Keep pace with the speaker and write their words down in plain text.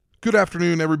Good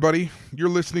afternoon, everybody. You're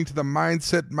listening to the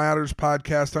Mindset Matters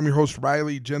podcast. I'm your host,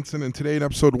 Riley Jensen, and today in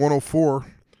episode 104,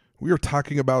 we are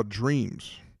talking about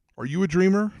dreams. Are you a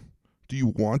dreamer? Do you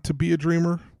want to be a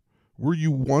dreamer? Were you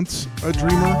once a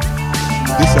dreamer?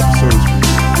 This episode is for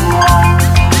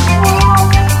you.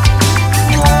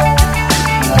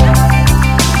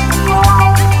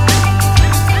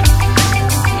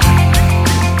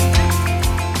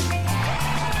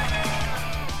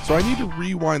 So I need to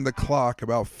rewind the clock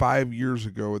about 5 years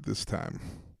ago at this time.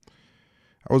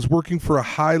 I was working for a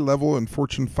high-level and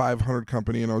Fortune 500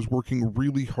 company, and I was working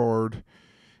really hard,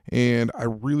 and I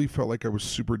really felt like I was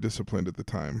super disciplined at the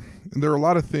time. And there are a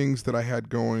lot of things that I had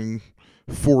going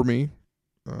for me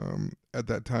at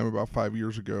that time about 5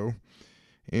 years ago.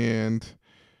 And,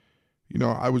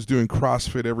 I was doing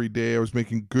CrossFit every day. I was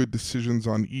making good decisions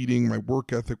on eating. My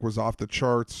work ethic was off the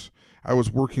charts. I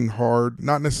was working hard,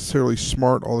 not necessarily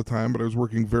smart all the time, but I was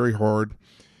working very hard.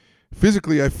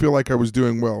 Physically, I feel like I was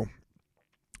doing well.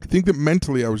 I think that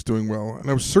mentally I was doing well, and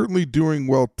I was certainly doing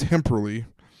well temporally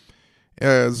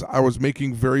as I was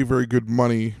making very, very good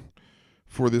money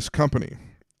for this company.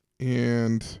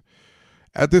 And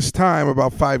at this time,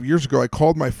 about 5 years ago, I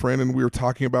called my friend, and we were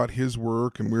talking about his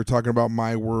work, and we were talking about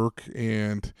my work,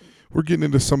 and we're getting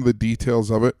into some of the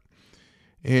details of it.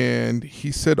 And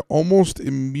he said almost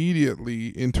immediately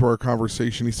into our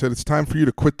conversation, he said, "It's time for you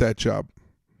to quit that job."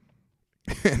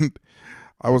 And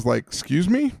I was like, "Excuse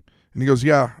me?" And he goes,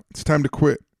 "Yeah, it's time to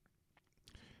quit."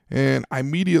 And I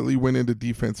immediately went into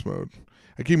defense mode.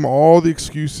 I gave him all the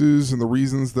excuses and the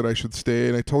reasons that I should stay.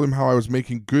 And I told him how I was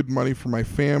making good money for my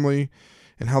family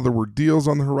and how there were deals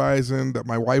on the horizon, that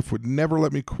my wife would never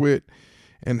let me quit,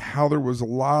 and how there was a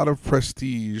lot of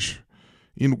prestige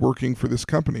in working for this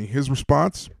company. His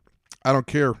response, "I don't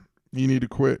care. You need to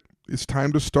quit. It's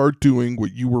time to start doing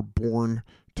what you were born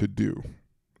to do."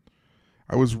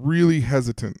 I was really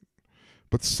hesitant,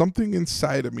 but something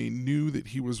inside of me knew that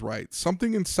he was right.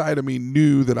 Something inside of me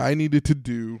knew that I needed to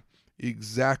do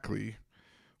exactly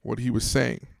what he was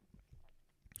saying.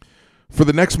 For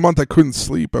the next month, I couldn't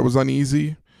sleep. I was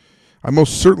uneasy. I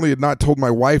most certainly had not told my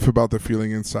wife about the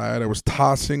feeling inside. I was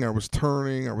tossing, I was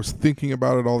turning, I was thinking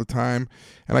about it all the time,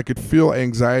 and I could feel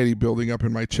anxiety building up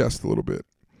in my chest a little bit.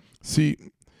 See,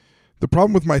 the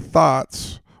problem with my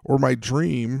thoughts or my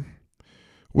dream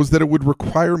was that it would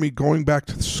require me going back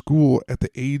to school at the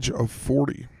age of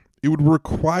 40. It would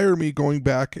require me going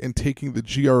back and taking the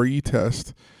GRE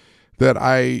test that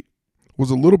I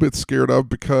was a little bit scared of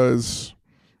because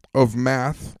of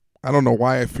math. I don't know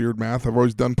why I feared math. I've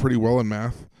always done pretty well in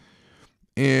math.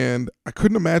 And I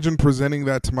couldn't imagine presenting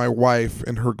that to my wife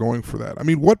and her going for that. I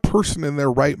mean, what person in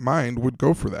their right mind would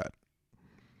go for that?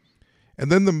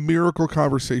 And then the miracle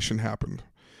conversation happened.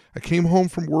 I came home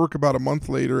from work about a month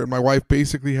later, and my wife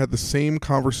basically had the same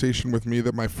conversation with me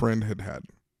that my friend had had.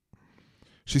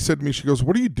 She said to me, she goes,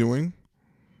 "What are you doing?"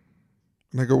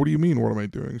 And I go, "What do you mean, what am I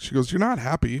doing?" She goes, "You're not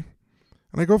happy."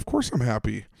 And I go, "Of course I'm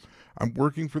happy. I'm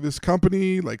working for this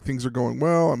company, like things are going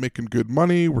well, I'm making good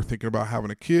money, we're thinking about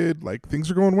having a kid, like things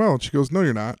are going well." And she goes, "No,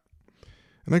 you're not."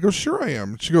 And I go, "Sure I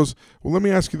am." And she goes, "Well, let me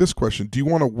ask you this question. Do you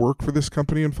want to work for this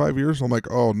company in 5 years?" I'm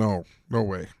like, "Oh, no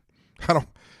way. I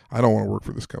don't want to work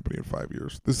for this company in 5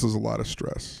 years. This is a lot of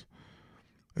stress."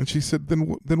 And she said, then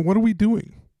what are we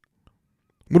doing?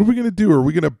 What are we going to do? Are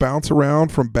we going to bounce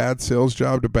around from bad sales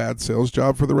job to bad sales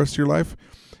job for the rest of your life?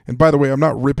 And by the way, I'm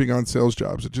not ripping on sales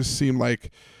jobs. It just seemed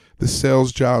like the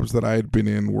sales jobs that I had been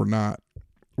in were not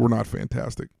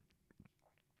fantastic.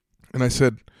 And I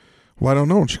said, "Well, I don't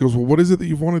know." And she goes, "Well, what is it that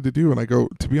you've wanted to do?" And I go,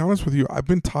 "To be honest with you, I've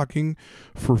been talking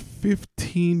for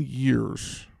 15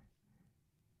 years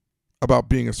about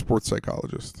being a sports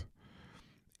psychologist.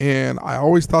 And I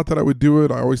always thought that I would do it.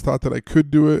 I always thought that I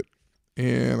could do it.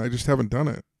 And I just haven't done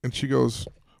it." And she goes,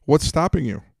 "What's stopping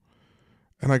you?"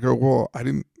 And I go, "Well, I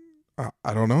don't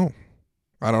know.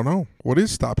 I don't know. What is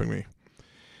stopping me?"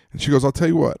 And she goes, "I'll tell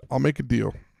you what, I'll make a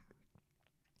deal."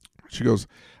 She goes,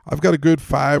 "I've got a good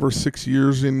 5 or 6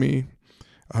 years in me.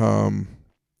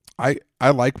 I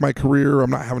like my career. I'm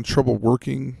not having trouble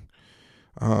working.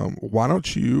 Why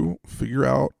don't you figure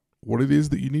out what it is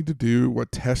that you need to do,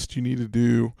 what tests you need to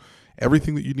do,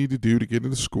 everything that you need to do to get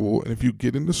into school. And if you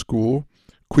get into school,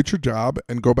 quit your job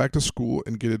and go back to school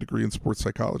and get a degree in sports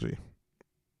psychology."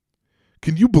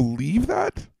 Can you believe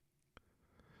that?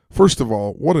 First of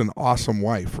all, what an awesome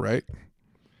wife, right?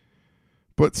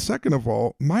 But second of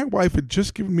all, my wife had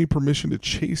just given me permission to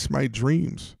chase my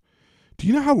dreams. Do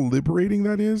you know how liberating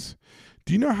that is?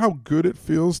 Do you know how good it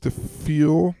feels to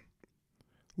feel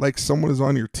like someone is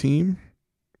on your team?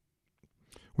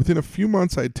 Within a few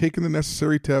months, I had taken the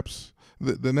necessary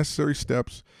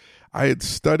steps. I had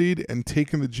studied and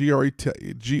taken the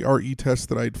GRE test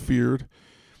that I'd feared.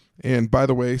 And by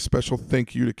the way, special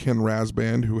thank you to Ken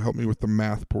Rasband, who helped me with the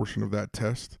math portion of that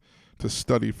test, to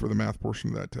study for the math portion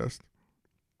of that test.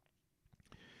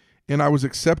 And I was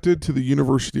accepted to the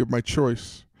university of my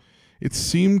choice. It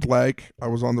seemed like I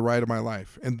was on the ride of my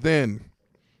life. And then,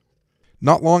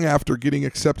 not long after getting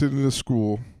accepted into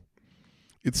school,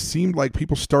 it seemed like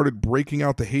people started breaking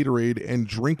out the haterade and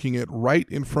drinking it right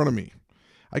in front of me.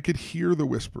 I could hear the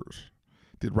whispers.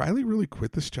 Did Riley really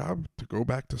quit this job to go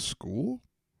back to school?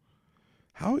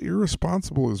 How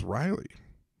irresponsible is Riley?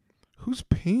 Who's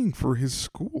paying for his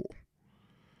school?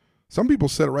 Some people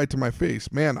said it right to my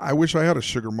face. Man, I wish I had a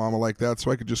sugar mama like that so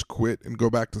I could just quit and go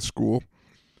back to school.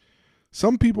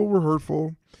 Some people were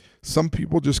hurtful. Some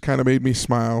people just kind of made me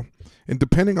smile. And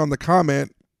depending on the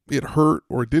comment, it hurt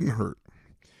or it didn't hurt.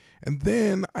 And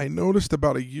then I noticed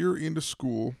about a year into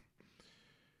school,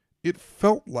 it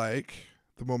felt like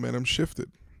the momentum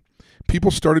shifted.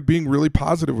 People started being really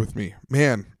positive with me.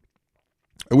 Man,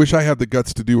 I wish I had the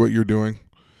guts to do what you're doing.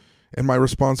 And my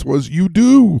response was, you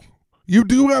do. You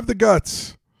do have the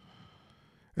guts.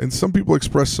 And some people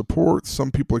expressed support,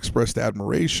 some people expressed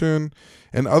admiration,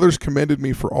 and others commended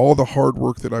me for all the hard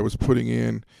work that I was putting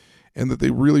in and that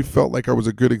they really felt like I was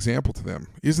a good example to them.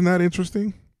 Isn't that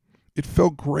interesting? It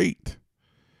felt great.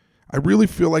 I really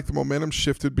feel like the momentum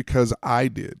shifted because I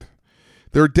did.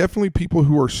 There are definitely people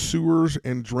who are sewers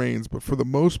and drains, but for the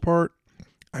most part,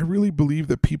 I really believe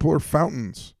that people are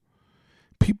fountains.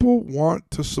 People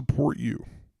want to support you.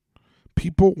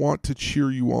 People want to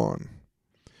cheer you on.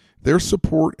 Their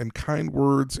support and kind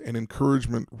words and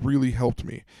encouragement really helped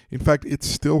me. In fact, it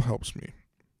still helps me.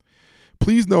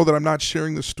 Please know that I'm not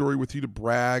sharing this story with you to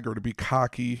brag or to be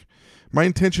cocky. My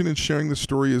intention in sharing this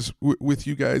story with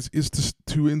you guys is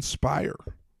to inspire.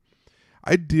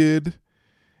 I did,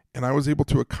 and I was able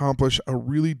to accomplish a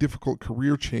really difficult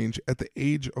career change at the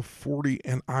age of 40,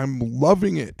 and I'm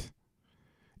loving it.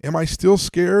 Am I still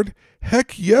scared?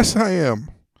 Heck yes, I am.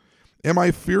 Am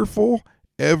I fearful?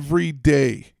 Every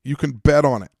day. You can bet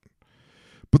on it.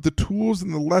 But the tools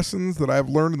and the lessons that I've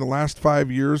learned in the last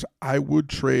 5 years, I would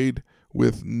trade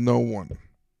with no one.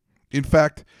 In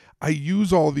fact, I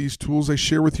use all these tools I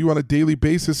share with you on a daily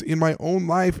basis in my own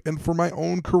life and for my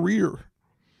own career.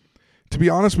 To be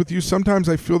honest with you, sometimes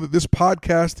I feel that this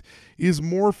podcast is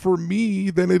more for me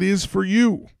than it is for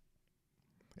you.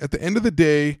 At the end of the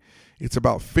day, it's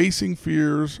about facing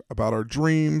fears, about our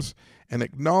dreams, and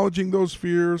acknowledging those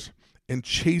fears and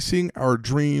chasing our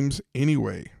dreams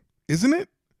anyway. Isn't it?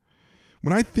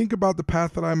 When I think about the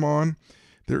path that I'm on,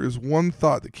 there is one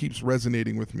thought that keeps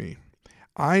resonating with me.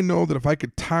 I know that if I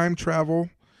could time travel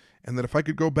and that if I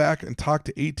could go back and talk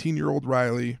to 18-year-old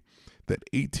Riley, that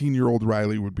 18-year-old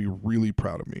Riley would be really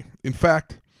proud of me. In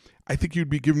fact, I think you'd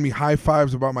be giving me high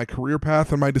fives about my career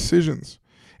path and my decisions.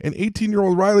 And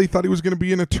 18-year-old Riley thought he was going to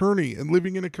be an attorney and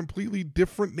living in a completely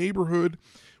different neighborhood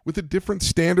with a different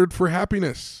standard for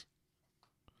happiness.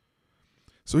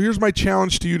 So here's my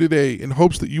challenge to you today in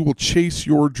hopes that you will chase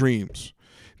your dreams.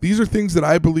 These are things that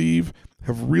I believe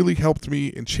have really helped me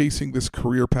in chasing this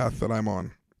career path that I'm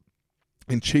on,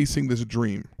 in chasing this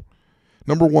dream.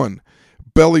 Number 1,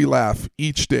 belly laugh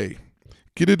each day.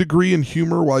 Get a degree in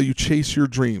humor while you chase your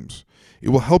dreams. It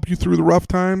will help you through the rough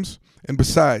times, and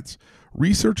besides,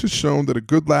 research has shown that a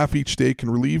good laugh each day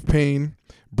can relieve pain,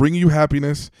 bring you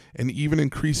happiness, and even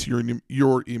increase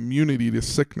your immunity to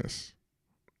sickness.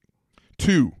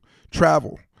 2,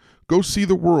 travel. Go see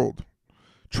the world.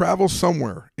 Travel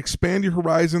somewhere. Expand your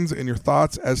horizons and your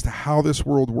thoughts as to how this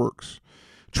world works.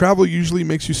 Travel usually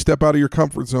makes you step out of your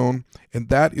comfort zone, and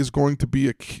that is going to be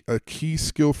a key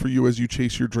skill for you as you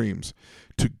chase your dreams,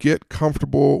 to get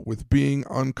comfortable with being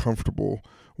uncomfortable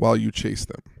while you chase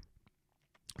them.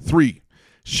 3,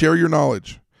 share your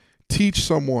knowledge. Teach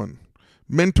someone.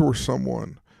 Mentor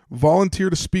someone. Volunteer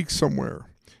to speak somewhere.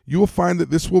 You will find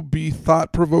that this will be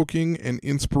thought-provoking and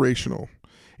inspirational,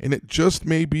 and it just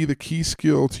may be the key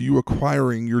skill to you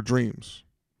acquiring your dreams.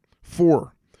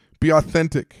 4, be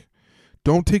authentic.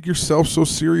 Don't take yourself so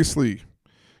seriously.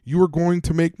 You are going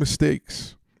to make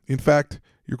mistakes. In fact,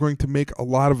 you're going to make a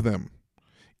lot of them.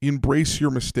 Embrace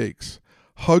your mistakes.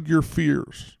 Hug your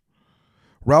fears.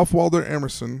 Ralph Waldo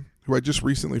Emerson, who I just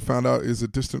recently found out is a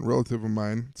distant relative of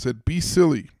mine, said, be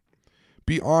silly,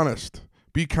 be honest,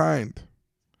 be kind.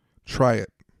 Try it.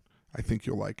 I think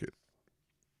you'll like it.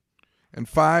 And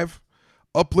 5,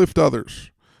 uplift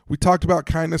others. We talked about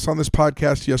kindness on this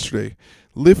podcast yesterday.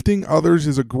 Lifting others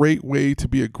is a great way to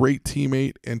be a great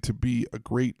teammate and to be a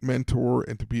great mentor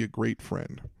and to be a great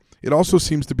friend. It also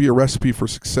seems to be a recipe for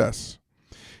success.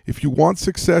 If you want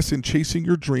success in chasing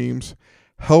your dreams,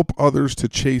 help others to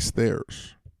chase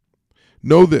theirs.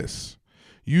 Know this,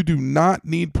 you do not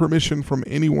need permission from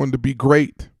anyone to be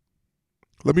great.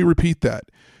 Let me repeat that.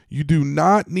 You do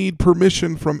not need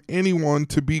permission from anyone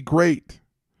to be great.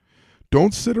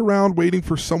 Don't sit around waiting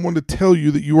for someone to tell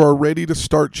you that you are ready to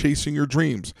start chasing your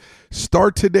dreams.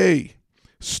 Start today.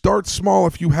 Start small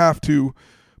if you have to,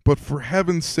 but for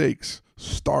heaven's sakes,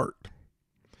 start.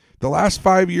 The last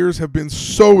 5 years have been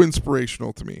so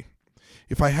inspirational to me.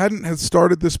 If I hadn't had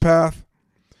started this path,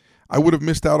 I would have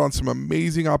missed out on some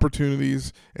amazing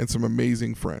opportunities and some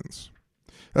amazing friends.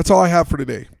 That's all I have for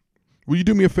today. Will you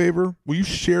do me a favor? Will you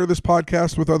share this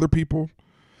podcast with other people?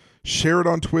 Share it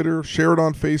on Twitter, share it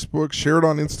on Facebook, share it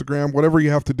on Instagram, whatever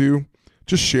you have to do.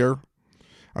 Just share.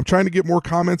 I'm trying to get more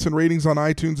comments and ratings on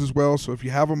iTunes as well, so if you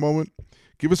have a moment,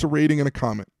 give us a rating and a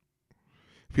comment.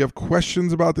 If you have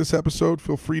questions about this episode,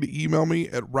 feel free to email me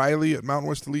at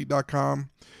riley@mountainwestelite.com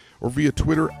or via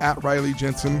Twitter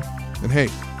 @RileyJensen. And hey,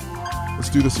 let's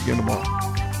do this again tomorrow.